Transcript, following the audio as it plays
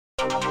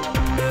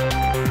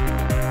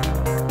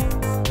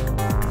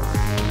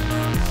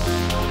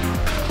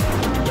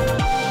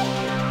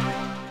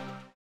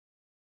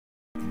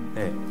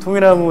네,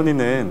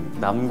 통일하모니는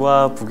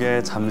남과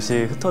북에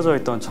잠시 흩어져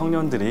있던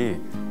청년들이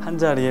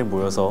한자리에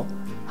모여서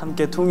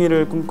함께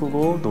통일을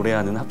꿈꾸고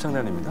노래하는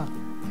합창단입니다.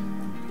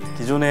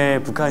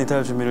 기존의 북한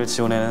이탈 주민을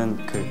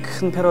지원하는 그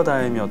큰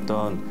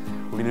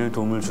패러다임이었던 우리는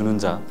도움을 주는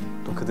자,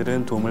 또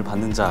그들은 도움을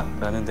받는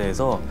자라는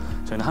데에서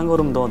저희는 한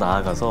걸음 더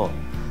나아가서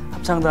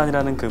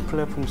합창단이라는 그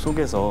플랫폼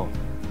속에서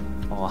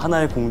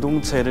하나의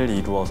공동체를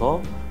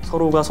이루어서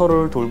서로가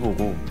서로를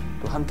돌보고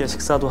또 함께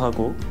식사도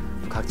하고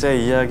또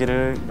각자의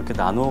이야기를 이렇게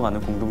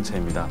나누어가는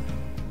공동체입니다.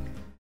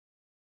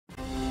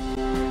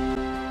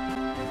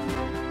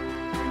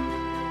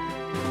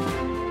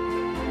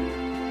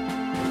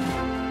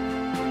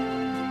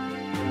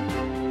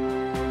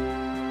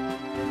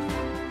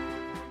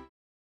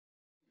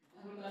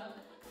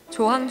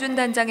 조항준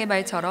단장의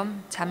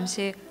말처럼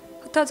잠시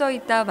흩어져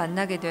있다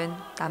만나게 된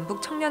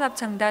남북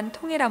청년합창단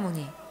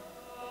통일하모니.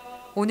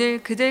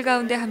 오늘 그들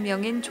가운데 한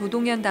명인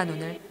조동현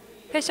단원을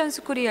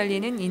패션스쿨이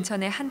열리는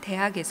인천의 한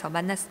대학에서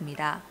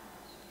만났습니다.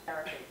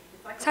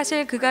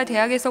 사실 그가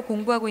대학에서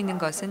공부하고 있는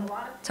것은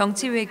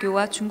정치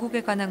외교와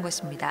중국에 관한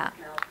것입니다.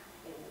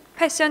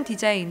 패션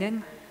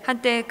디자인은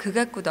한때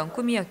그가 꾸던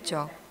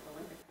꿈이었죠.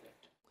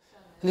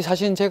 근데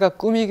사실 제가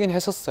꿈이긴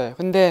했었어요.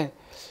 근데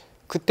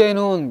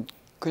그때는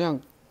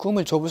그냥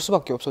꿈을 접을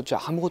수밖에 없었죠.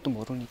 아무것도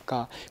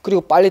모르니까.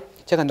 그리고 빨리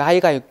제가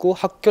나이가 있고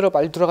학교를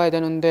빨리 들어가야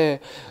되는데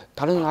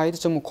다른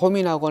아이들처럼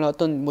고민하거나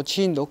어떤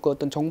지인도 없고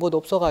어떤 정보도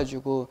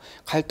없어가지고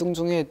갈등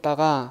중에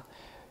있다가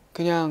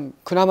그냥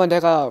그나마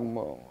내가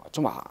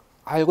좀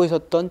알고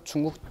있었던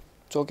중국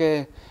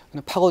쪽에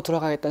그냥 파고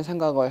들어가겠다는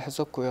생각을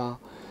했었고요.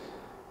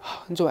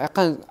 좀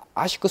약간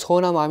아쉽고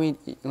서운한 마음이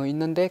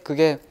있는데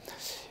그게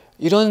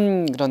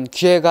이런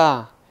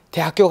기회가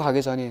대학교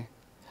가기 전에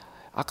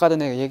아까도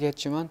내가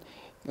얘기했지만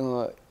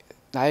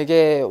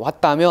나에게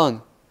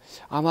왔다면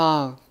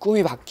아마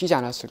꿈이 바뀌지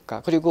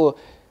않았을까. 그리고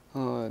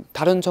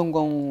다른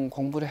전공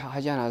공부를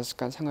하지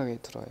않았을까 하는 생각이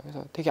들어요.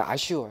 그래서 되게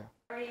아쉬워요.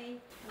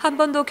 한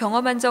번도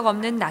경험한 적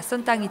없는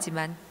낯선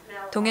땅이지만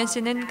동현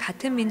씨는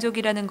같은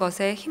민족이라는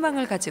것에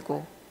희망을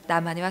가지고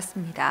남한에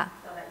왔습니다.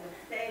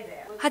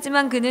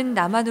 하지만 그는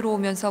남한으로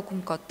오면서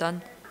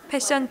꿈꿨던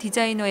패션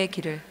디자이너의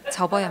길을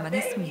접어야만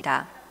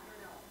했습니다.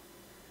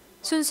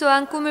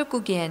 순수한 꿈을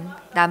꾸기엔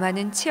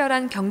남한은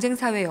치열한 경쟁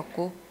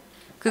사회였고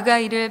그가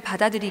이를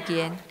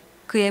받아들이기엔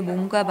그의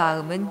몸과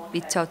마음은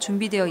미처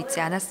준비되어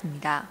있지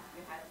않았습니다.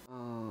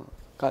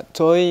 그러니까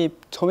저희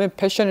처음에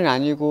패션은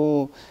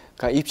아니고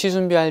그러니까 입시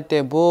준비할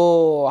때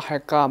뭐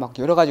할까 막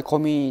여러 가지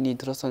고민이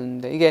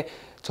들었었는데 이게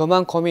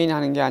저만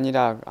고민하는 게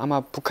아니라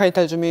아마 북한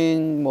이탈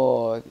주민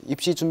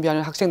입시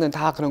준비하는 학생들은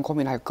다 그런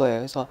고민할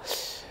거예요. 그래서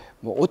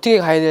어떻게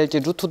가야 될지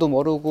루트도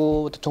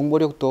모르고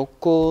정보력도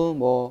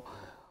없고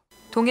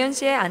동현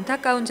씨의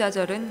안타까운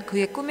좌절은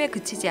그의 꿈에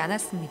그치지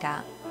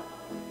않았습니다.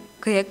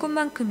 그의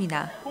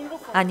꿈만큼이나,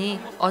 아니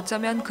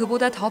어쩌면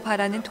그보다 더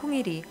바라는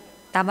통일이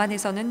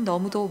남한에서는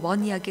너무도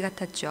먼 이야기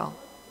같았죠.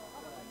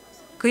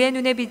 그의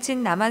눈에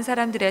비친 남한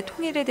사람들의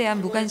통일에 대한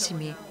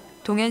무관심이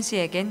동현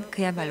씨에겐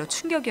그야말로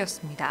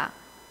충격이었습니다.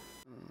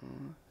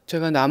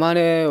 제가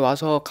남한에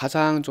와서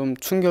가장 좀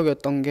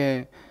충격이었던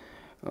게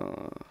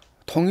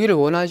통일을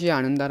원하지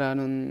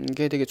않는다라는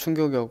게 되게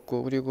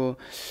충격이었고, 그리고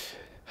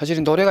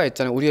사실은 노래가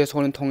있잖아요. 우리의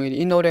소원은 통일.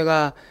 이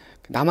노래가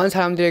남한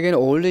사람들에게는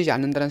어울리지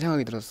않는다는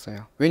생각이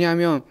들었어요.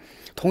 왜냐하면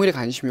통일에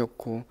관심이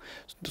없고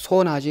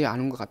소원하지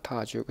않은 것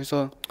같아가지고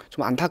그래서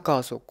좀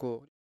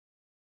안타까웠었고.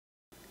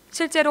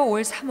 실제로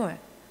올 3월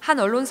한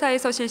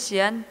언론사에서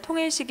실시한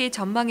통일 시기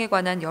전망에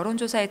관한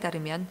여론조사에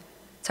따르면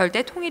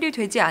절대 통일이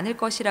되지 않을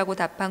것이라고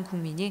답한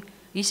국민이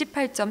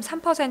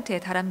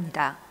 28.3%에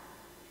달합니다.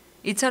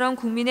 이처럼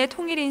국민의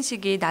통일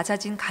인식이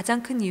낮아진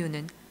가장 큰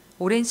이유는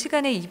오랜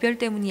시간의 이별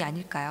때문이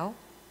아닐까요?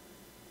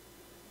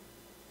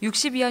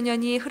 60여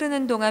년이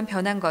흐르는 동안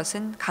변한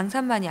것은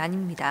강산만이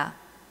아닙니다.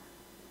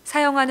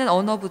 사용하는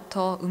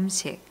언어부터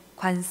음식,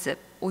 관습,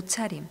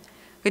 옷차림,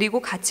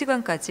 그리고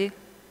가치관까지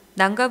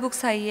남과 북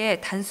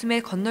사이에 단숨에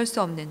건널 수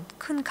없는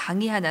큰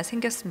강이 하나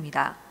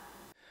생겼습니다.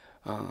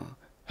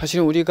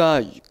 사실은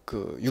우리가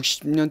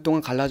 60년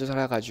동안 갈라져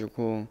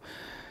살아가지고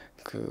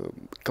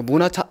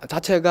문화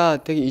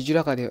자체가 되게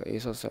이질화가 되어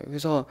있었어요.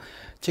 그래서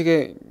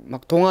되게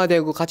막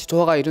동화되고 같이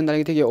조화가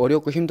이룬다는 게 되게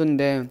어렵고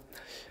힘든데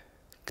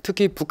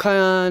특히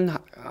북한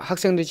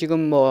학생들이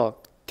지금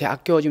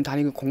대학교 지금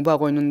다니고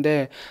공부하고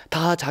있는데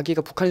다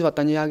자기가 북한에서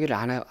왔다는 이야기를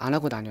안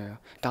하고 다녀요.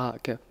 다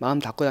이렇게 마음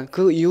닫고 다녀요.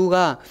 그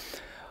이유가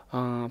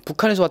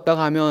북한에서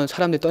왔다가 하면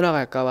사람들이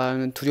떠나갈까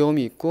하는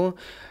두려움이 있고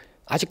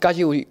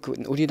아직까지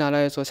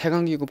우리나라에서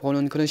색안기고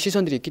보는 그런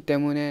시선들이 있기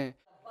때문에.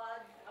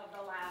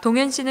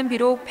 동현 씨는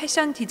비록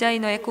패션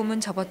디자이너의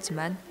꿈은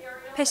접었지만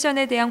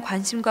패션에 대한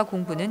관심과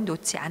공부는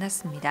놓지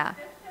않았습니다.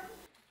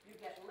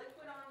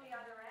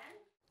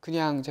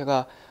 그냥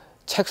제가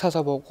책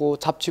사서 보고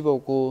잡지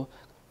보고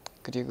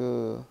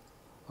그리고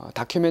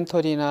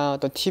다큐멘터리나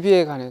어떤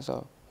TV에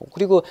관해서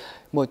그리고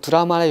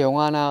드라마나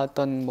영화나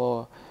어떤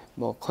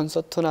뭐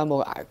콘서트나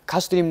뭐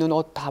가수들 입는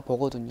옷 다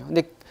보거든요.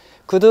 근데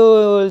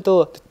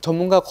그들도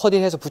전문가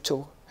코디해서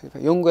붙여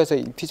연구해서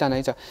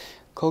입히잖아요. 이제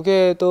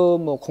거기에도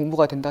뭐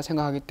공부가 된다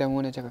생각하기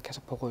때문에 제가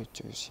계속 보고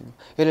있죠, 열심히.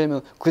 예를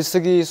들면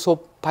글쓰기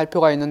수업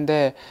발표가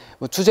있는데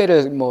뭐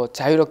주제를 뭐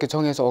자유롭게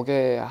정해서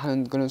오게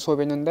하는 그런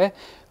수업이 있는데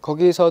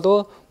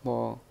거기서도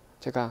뭐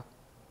제가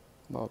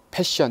뭐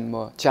패션,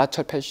 뭐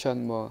지하철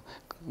패션, 뭐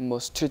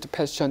스트리트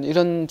패션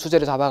이런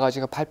주제를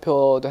잡아가지고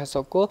발표도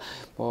했었고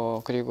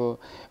그리고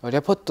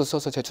레포트도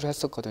써서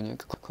제출했었거든요.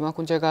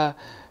 그만큼 제가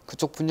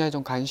그쪽 분야에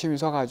좀 관심이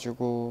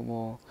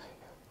있어가지고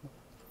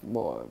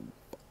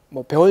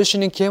배울 수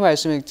있는 기회만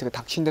있으면 제가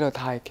닥친 대로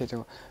다 이렇게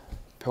좀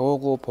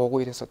배우고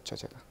보고 이랬었죠,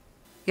 제가.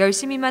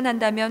 열심히만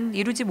한다면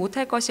이루지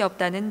못할 것이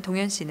없다는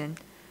동현 씨는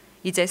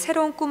이제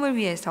새로운 꿈을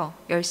위해서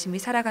열심히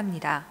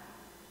살아갑니다.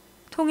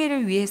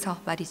 통일을 위해서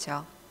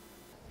말이죠.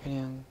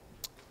 그냥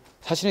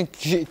사실은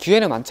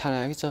기회는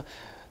많잖아요. 그래서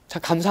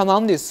참 감사한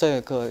마음도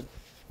있어요.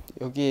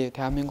 여기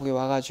대한민국에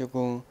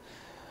와가지고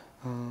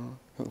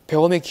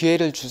배움의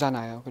기회를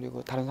주잖아요.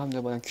 그리고 다른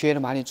사람들보다 기회를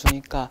많이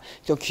주니까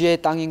저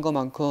기회의 땅인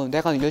것만큼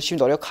내가 열심히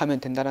노력하면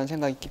된다는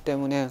생각이 있기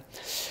때문에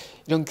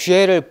이런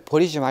기회를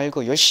버리지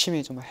말고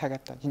열심히 좀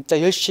해야겠다. 진짜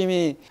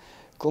열심히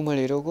꿈을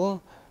이루고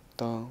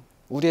또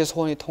우리의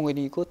소원이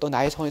통일이고 또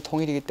나의 소원이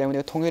통일이기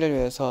때문에 통일을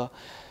위해서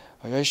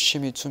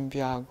열심히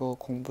준비하고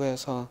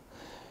공부해서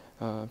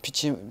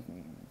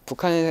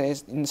북한에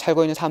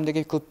살고 있는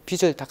사람들에게 그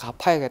빚을 다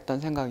갚아야겠다는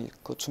생각이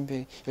있고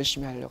준비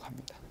열심히 하려고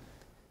합니다.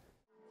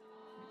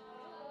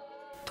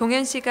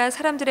 동현 씨가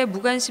사람들의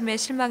무관심에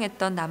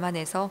실망했던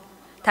남한에서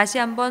다시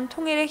한번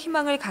통일의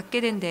희망을 갖게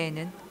된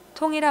데에는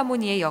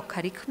통일하모니의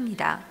역할이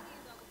큽니다.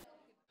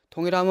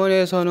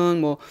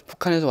 통일하모니에서는 뭐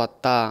북한에서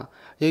왔다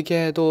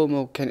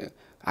얘기해도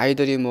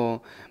아이들이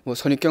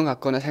선입견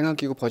갖거나 생각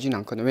끼고 보지는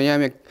않거든요.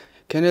 왜냐하면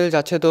걔네들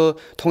자체도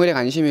통일에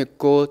관심이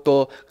있고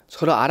또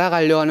서로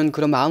알아가려 하는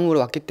그런 마음으로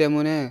왔기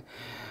때문에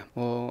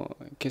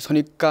이렇게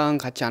선입관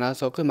같지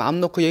않아서 그 마음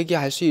놓고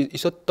얘기할 수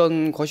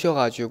있었던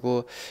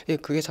것이어가지고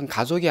그게 참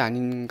가족이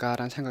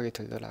아닌가라는 생각이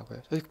들더라고요.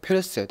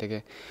 편했어요.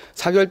 되게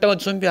 4개월 동안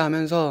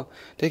준비하면서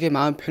되게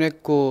마음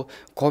편했고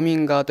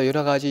고민과 또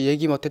여러 가지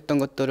얘기 못했던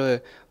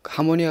것들을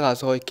하모니에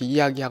가서 이렇게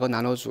이야기하고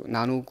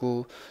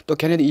나누고 또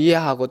걔네들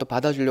이해하고 또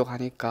받아주려고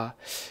하니까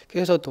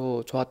그래서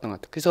더 좋았던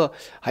것 같아요. 그래서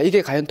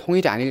이게 과연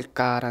통일이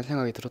아닐까라는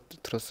생각이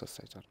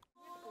들었었어요. 저는.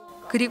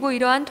 그리고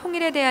이러한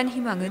통일에 대한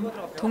희망은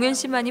동현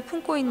씨만이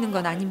품고 있는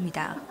건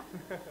아닙니다.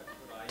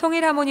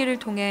 통일하모니를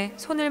통해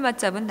손을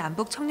맞잡은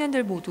남북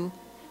청년들 모두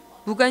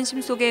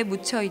무관심 속에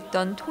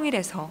묻혀있던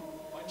통일에서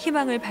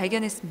희망을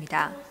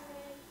발견했습니다.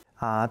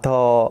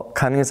 더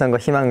가능성과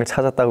희망을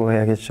찾았다고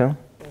해야겠죠.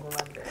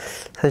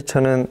 사실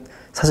저는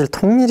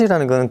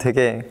통일이라는 거는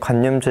되게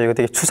관념적이고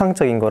되게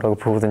추상적인 거라고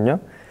보거든요.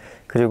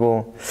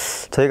 그리고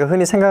저희가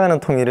흔히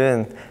생각하는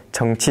통일은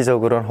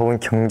정치적으로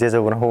혹은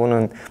경제적으로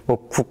혹은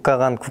국가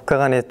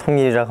간의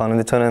통일이라고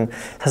하는데 저는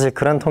사실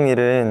그런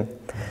통일은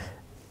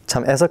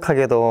참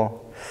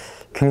애석하게도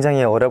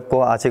굉장히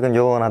어렵고 아직은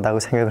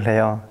요원하다고 생각을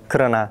해요.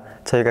 그러나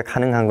저희가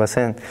가능한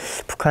것은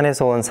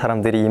북한에서 온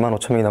사람들이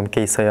 25,000명이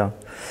넘게 있어요.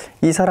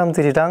 이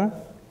사람들이랑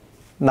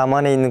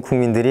남한에 있는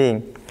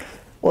국민들이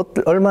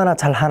얼마나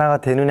잘 하나가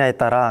되느냐에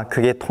따라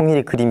그게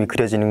통일의 그림이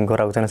그려지는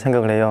거라고 저는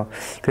생각을 해요.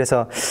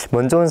 그래서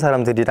먼저 온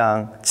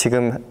사람들이랑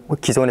지금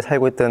기존에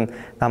살고 있던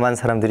남한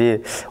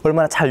사람들이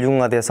얼마나 잘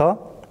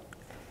융화돼서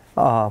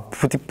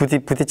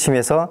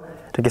부딪히면서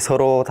이렇게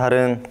서로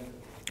다른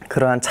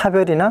그러한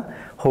차별이나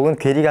혹은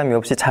괴리감이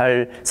없이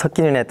잘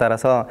섞이느냐에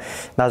따라서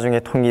나중에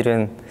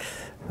통일은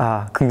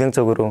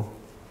긍정적으로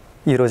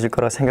이루어질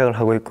거라고 생각을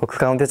하고 있고 그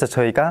가운데서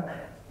저희가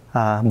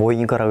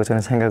모인 거라고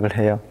저는 생각을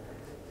해요.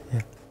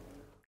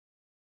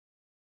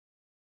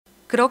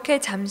 그렇게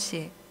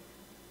잠시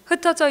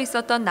흩어져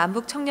있었던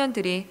남북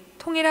청년들이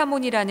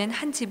통일하모니라는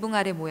한 지붕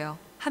아래 모여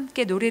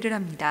함께 노래를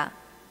합니다.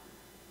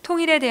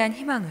 통일에 대한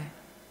희망을.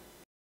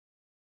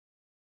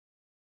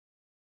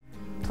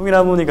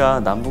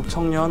 통일하모니가 남북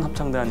청년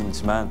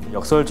합창단이지만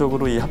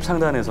역설적으로 이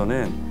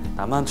합창단에서는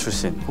남한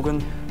출신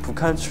혹은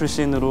북한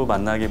출신으로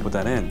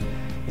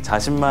만나기보다는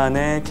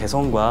자신만의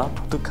개성과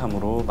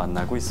독특함으로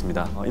만나고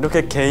있습니다.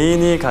 이렇게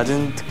개인이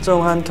가진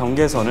특정한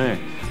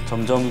경계선을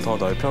점점 더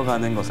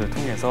넓혀가는 것을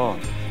통해서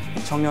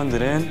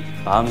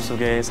청년들은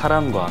마음속에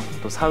사람과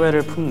또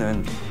사회를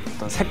품는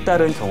어떤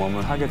색다른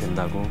경험을 하게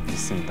된다고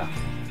믿습니다.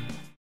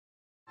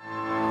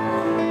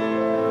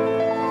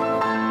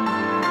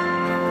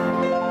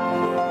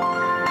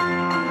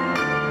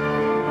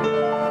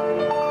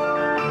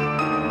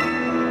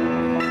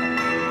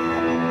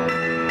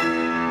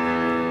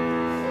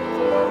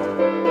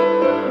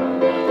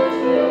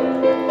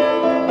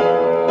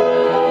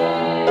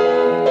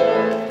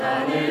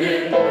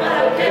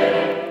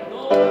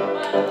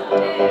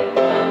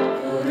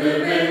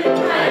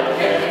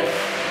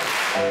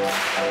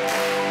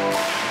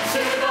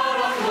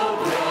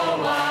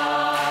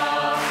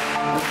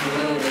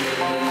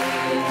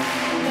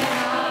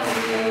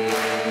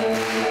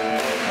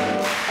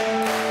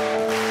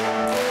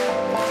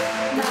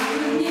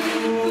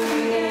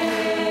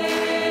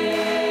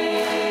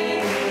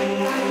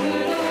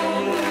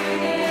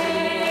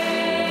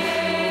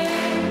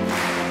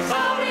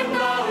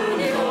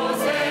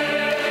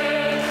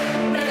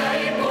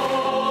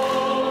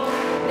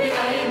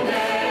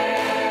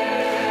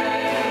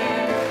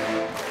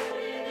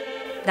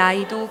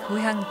 나이도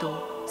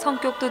고향도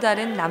성격도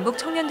다른 남북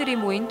청년들이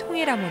모인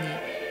통일하모니.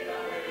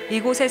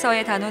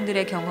 이곳에서의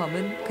단원들의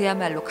경험은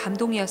그야말로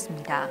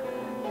감동이었습니다.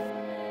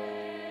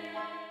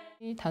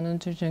 이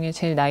단원들 중에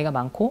제일 나이가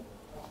많고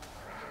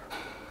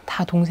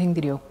다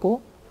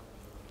동생들이었고,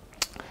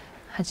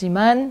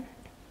 하지만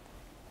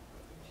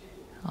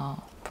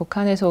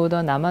북한에서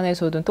오든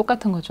남한에서 오든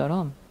똑같은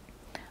것처럼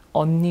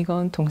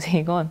언니건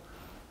동생이건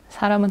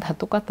사람은 다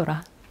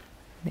똑같더라.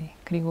 네,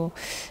 그리고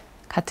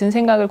같은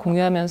생각을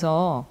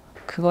공유하면서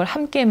그걸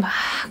함께 막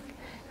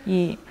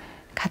이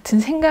같은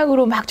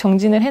생각으로 막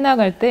정진을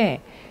해나갈 때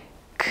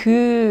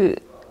그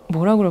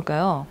뭐라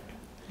그럴까요?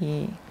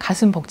 이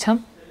가슴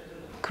벅참?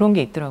 그런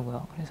게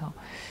있더라고요. 그래서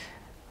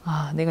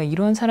내가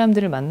이런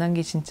사람들을 만난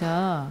게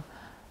진짜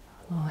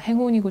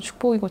행운이고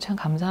축복이고 참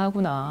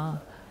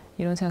감사하구나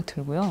이런 생각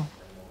들고요.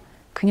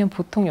 그냥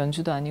보통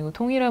연주도 아니고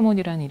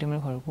통일하모니라는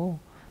이름을 걸고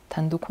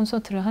단독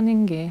콘서트를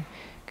하는 게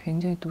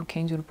굉장히 또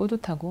개인적으로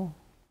뿌듯하고.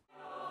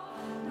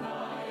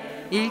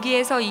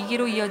 1기에서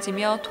 2기로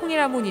이어지며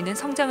통일하모니는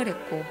성장을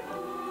했고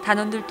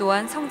단원들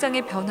또한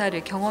성장의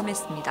변화를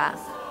경험했습니다.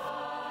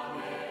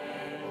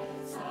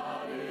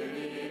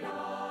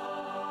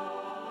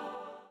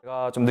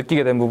 제가 좀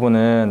느끼게 된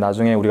부분은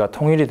나중에 우리가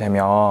통일이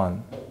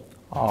되면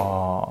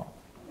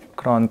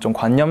그런 좀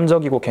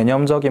관념적이고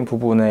개념적인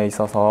부분에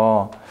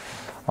있어서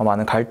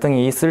많은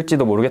갈등이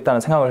있을지도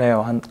모르겠다는 생각을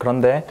해요.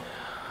 그런데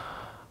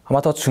아마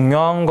더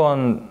중요한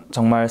건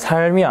정말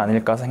삶이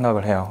아닐까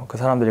생각을 해요. 그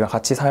사람들이랑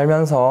같이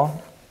살면서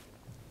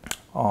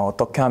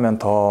어떻게 하면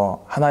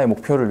더 하나의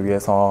목표를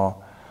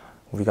위해서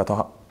우리가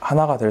더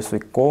하나가 될 수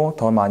있고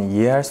더 많이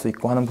이해할 수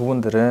있고 하는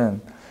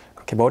부분들은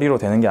그렇게 머리로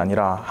되는 게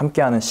아니라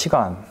함께하는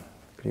시간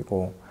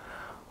그리고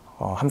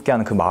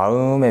함께하는 그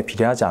마음에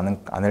비례하지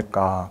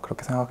않을까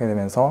그렇게 생각하게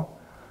되면서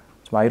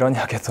좀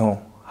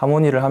아이러니하게도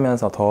하모니를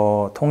하면서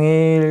더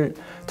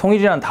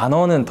통일이라는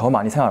단어는 더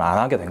많이 생각을 안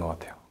하게 된 것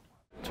같아요.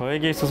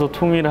 저에게 있어서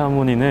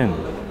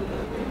통일하모니는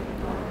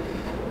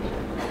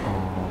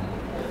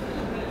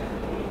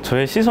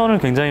저의 시선을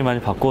굉장히 많이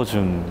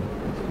바꿔준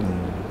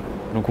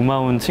그런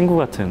고마운 친구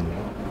같은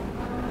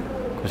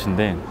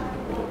곳인데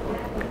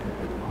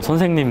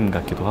선생님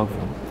같기도 하고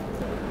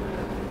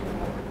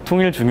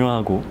통일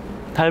중요하고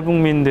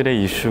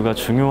탈북민들의 이슈가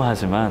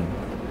중요하지만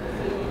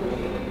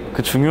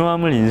그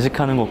중요함을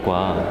인식하는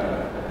것과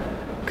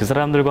그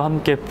사람들과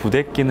함께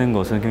부대끼는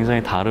것은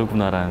굉장히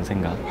다르구나라는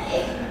생각을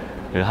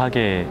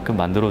하게끔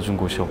만들어준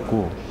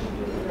곳이었고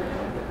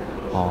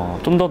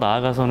좀 더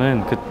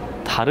나아가서는 그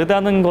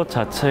다르다는 것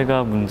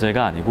자체가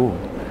문제가 아니고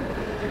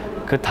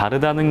그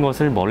다르다는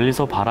것을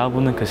멀리서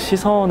바라보는 그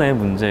시선에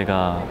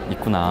문제가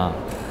있구나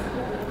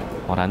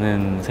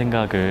라는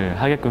생각을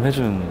하게끔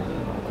해준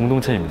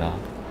공동체입니다.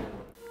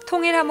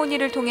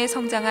 통일하모니를 통해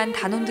성장한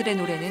단원들의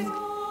노래는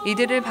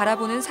이들을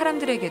바라보는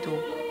사람들에게도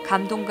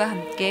감동과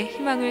함께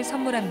희망을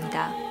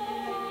선물합니다.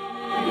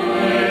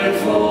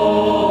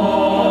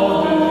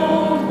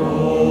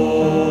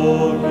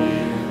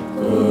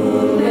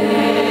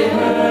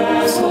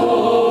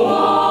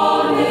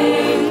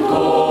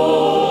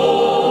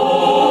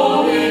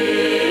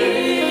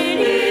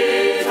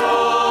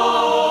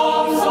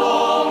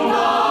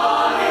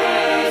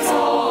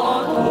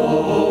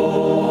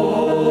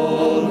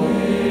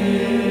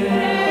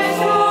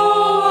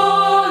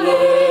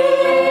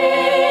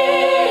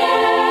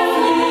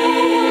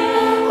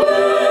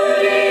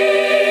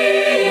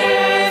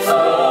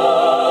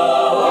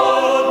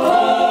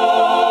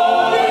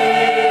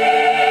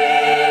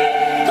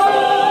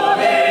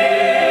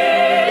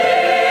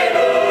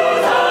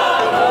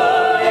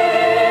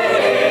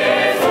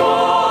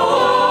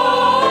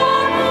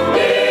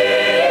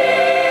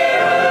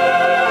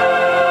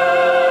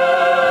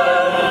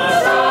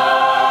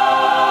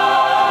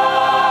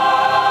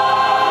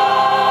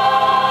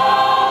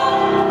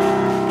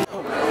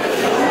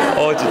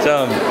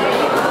 진짜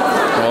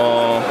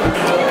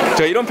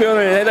제가 이런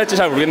표현을 해야 될지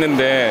잘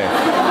모르겠는데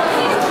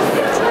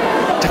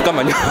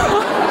잠깐만요.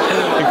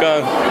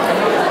 그러니까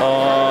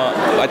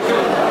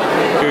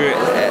그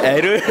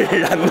애를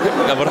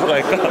낳는 뭐라고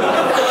할까?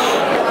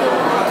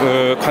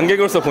 그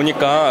관객으로서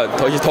보니까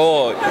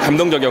더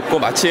감동적이었고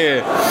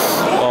마치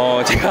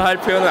제가 할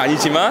표현은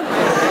아니지만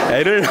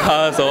애를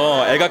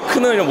낳아서 애가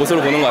크는 이런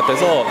모습을 보는 것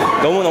같아서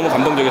너무너무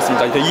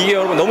감동적이었습니다. 이게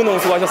여러분 너무너무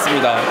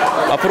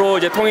수고하셨습니다. 앞으로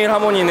이제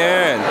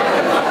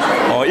통일하모니는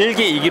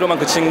 1기, 2기로만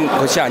그친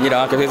것이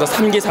아니라 계속해서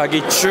 3기,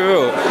 4기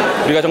쭉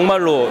우리가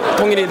정말로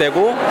통일이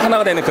되고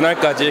하나가 되는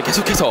그날까지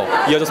계속해서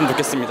이어졌으면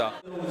좋겠습니다.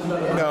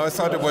 No, I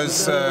thought it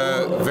was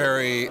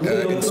very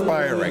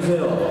inspiring.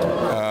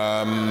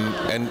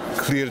 And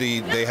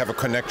clearly they have a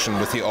connection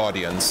with the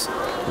audience,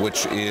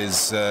 which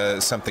is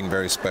something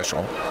very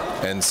special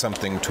and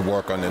something to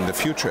work on in the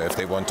future if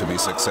they want to be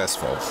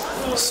successful.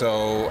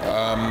 So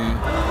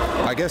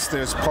I guess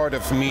there's part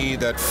of me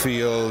that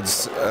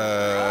feels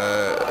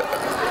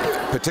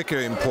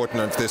particularly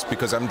important of this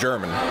because I'm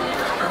German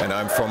and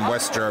I'm from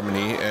West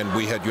Germany and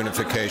we had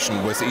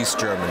unification with East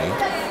Germany.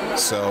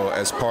 So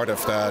as part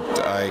of that,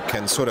 I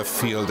can sort of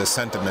feel the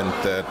sentiment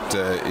that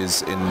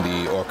is in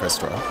the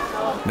orchestra.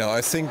 Now,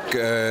 I think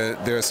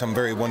there are some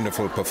very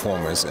wonderful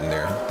performers in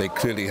there. They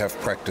clearly have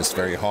practiced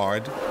very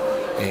hard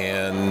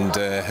and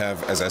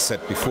have, as I said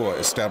before,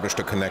 established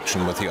a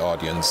connection with the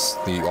audience.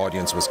 The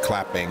audience was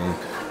clapping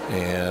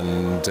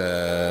and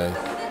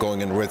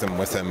going in rhythm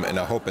with them, and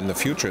I hope in the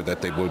future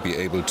that they will be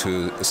able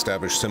to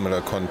establish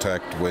similar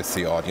contact with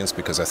the audience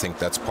because I think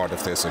that's part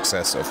of their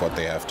success of what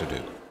they have to do.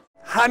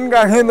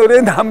 한강의 노래,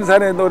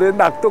 남산의 노래,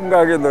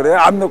 낙동강의 노래,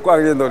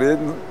 압록강의 노래,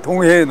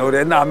 동해의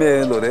노래,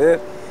 남해의 노래,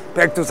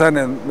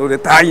 백두산의 노래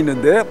다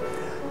있는데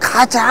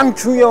가장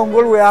중요한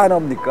걸 왜 안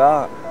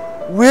합니까?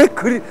 왜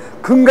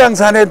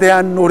금강산에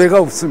대한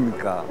노래가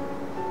없습니까?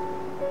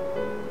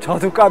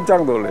 저도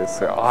깜짝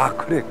놀랐어요. 아,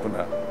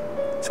 그랬구나.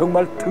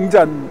 정말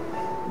등잔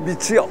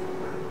밑이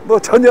뭐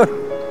전혀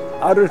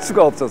알을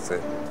수가 없었어요.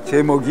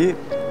 제목이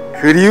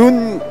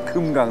그리운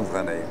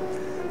금강산이에요.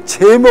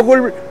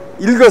 제목을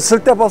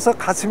읽었을 때 벌써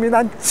가슴이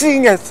난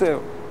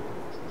찡했어요.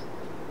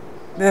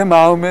 내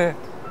마음의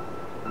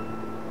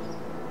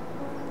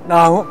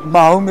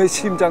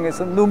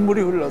심장에서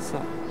눈물이 흘렀어.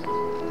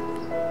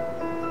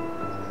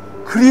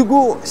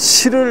 그리고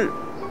시를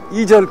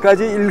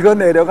 2절까지 읽어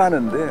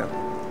내려가는데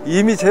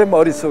이미 제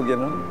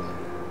머릿속에는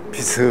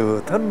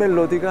비슷한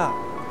멜로디가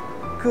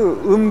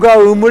그 음과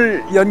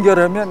음을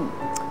연결하면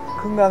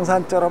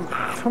금강산처럼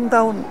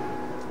아름다운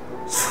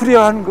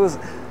수려한 그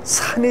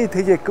산이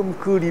되게끔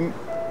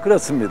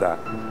그렇습니다.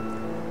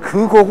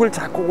 그 곡을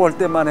작곡할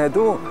때만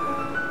해도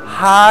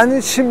한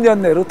 10년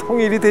내로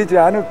통일이 되지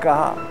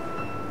않을까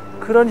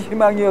그런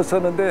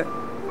희망이었었는데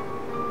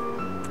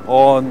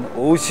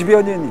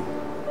 50여 년이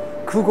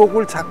그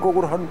곡을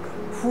작곡을 한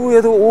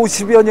후에도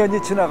 50여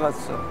년이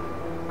지나갔어.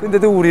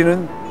 근데도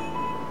우리는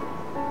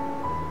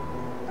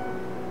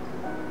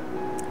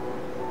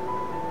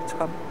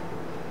참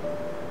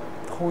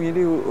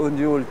통일이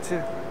언제 올지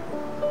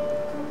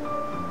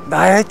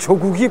나의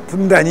조국이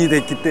분단이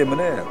됐기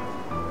때문에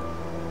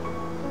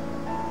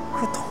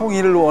그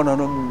통일을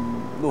원하는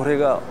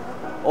노래가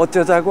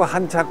어쩌자고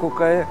한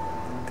작곡가의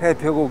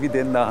대표곡이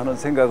됐나 하는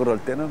생각을 할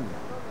때는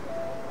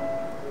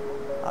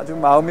아주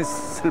마음이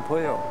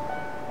슬퍼요.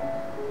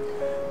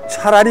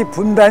 차라리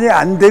분단이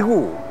안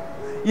되고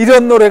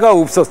이런 노래가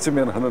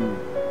없었으면 하는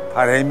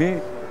바람이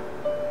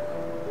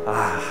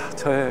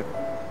저의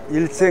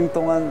일생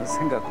동안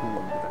생각한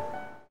겁니다.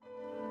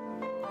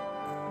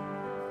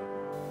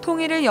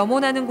 통일을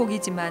염원하는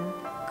곡이지만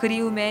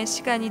그리움의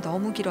시간이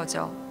너무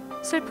길어져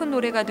슬픈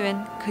노래가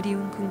된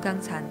그리운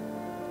금강산.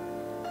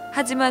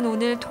 하지만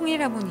오늘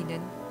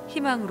통일하모니는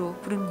희망으로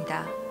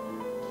부릅니다.